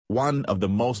one of the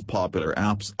most popular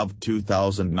apps of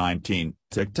 2019,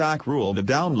 TikTok ruled the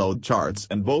download charts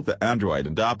in both the Android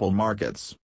and Apple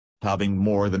markets. Having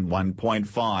more than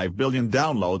 1.5 billion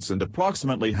downloads and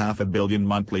approximately 500 million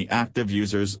monthly active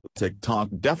users, TikTok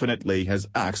definitely has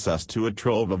access to a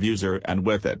trove of users and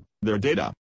with it, their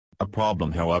data. A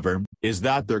problem, however, is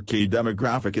that their key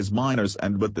demographic is minors,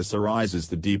 and with this arises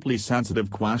the deeply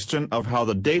sensitive question of how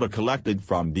the data collected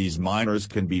from these minors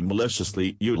can be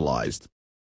maliciously utilized.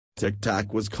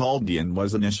 TikTok was called and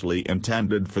was initially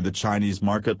intended for the Chinese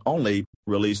market only,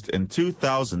 released in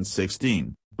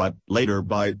 2016. But later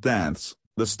ByteDance,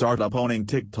 the startup owning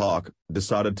TikTok,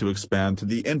 decided to expand to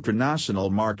the international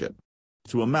market.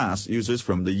 To amass users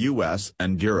from the US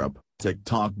and Europe,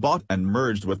 TikTok bought and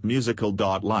merged with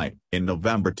Musical.ly in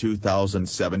November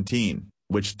 2017,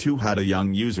 which too had a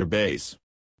young user base.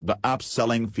 The app's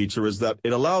selling feature is that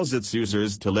it allows its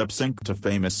users to lip-sync to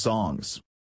famous songs.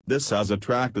 This has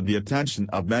attracted the attention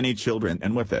of many children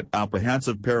and with it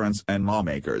apprehensive parents and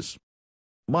lawmakers.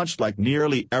 Much like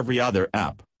nearly every other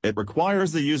app, it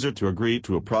requires the user to agree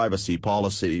to a privacy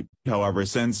policy. However,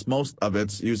 since most of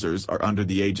its users are under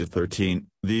the age of 13,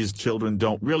 these children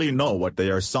don't really know what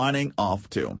they are signing off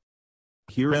to.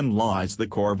 Herein lies the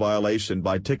core violation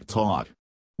by TikTok.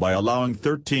 By allowing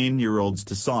 13-year-olds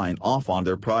to sign off on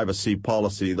their privacy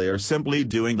policy, they are simply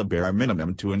doing the bare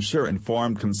minimum to ensure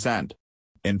informed consent.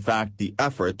 In fact, the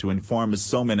effort to inform is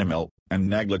so minimal and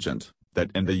negligent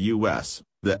that in the U.S.,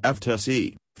 the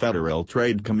FTC, Federal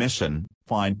Trade Commission,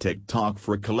 fined TikTok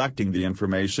for collecting the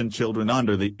information children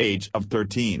under the age of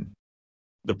 13.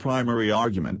 The primary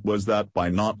argument was that by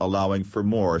not allowing for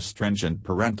more stringent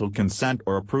parental consent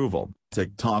or approval,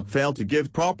 TikTok failed to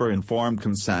give proper informed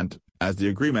consent, as the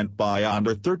agreement by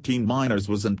under 13 minors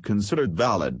wasn't considered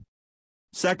valid.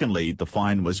 Secondly, the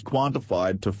fine was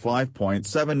quantified to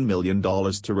 $5.7 million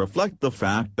to reflect the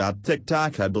fact that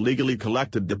TikTok had illegally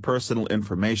collected the personal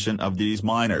information of these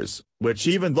minors, which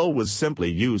even though was simply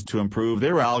used to improve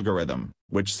their algorithm,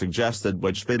 which suggested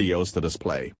which videos to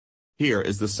display. Here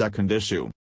is the second issue.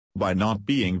 By not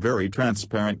being very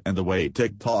transparent in the way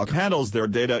TikTok handles their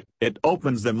data, it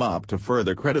opens them up to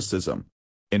further criticism.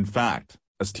 In fact,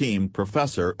 esteemed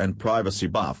professor and privacy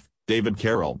buff, David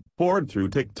Carroll, pored through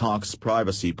TikTok's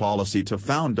privacy policy to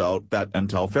find out that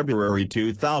until February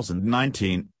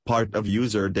 2019, part of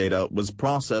user data was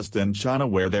processed in China,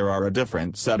 where there are a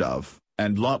different set of,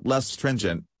 and lot less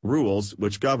stringent, rules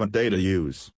which govern data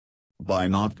use. By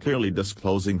not clearly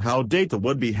disclosing how data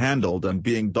would be handled and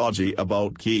being dodgy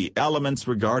about key elements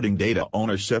regarding data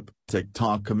ownership,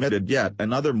 TikTok committed yet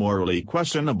another morally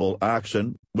questionable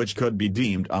action, which could be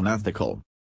deemed unethical.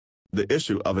 The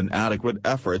issue of inadequate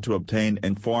effort to obtain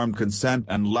informed consent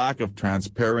and lack of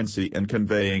transparency in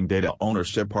conveying data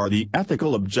ownership are the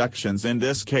ethical objections in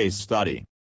this case study.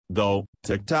 Though,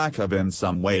 TikTok have in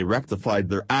some way rectified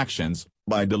their actions,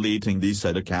 by deleting these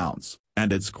said accounts,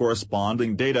 and its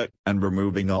corresponding data, and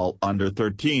removing all under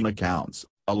 13 accounts,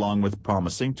 along with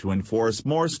promising to enforce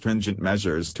more stringent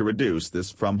measures to reduce this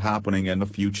from happening in the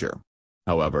future.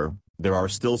 However, there are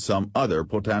still some other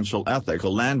potential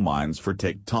ethical landmines for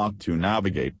TikTok to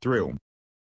navigate through.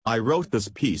 I wrote this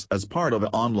piece as part of an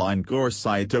online course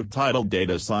I took titled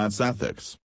Data Science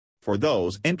Ethics. For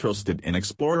those interested in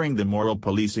exploring the moral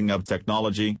policing of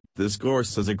technology, this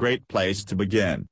course is a great place to begin.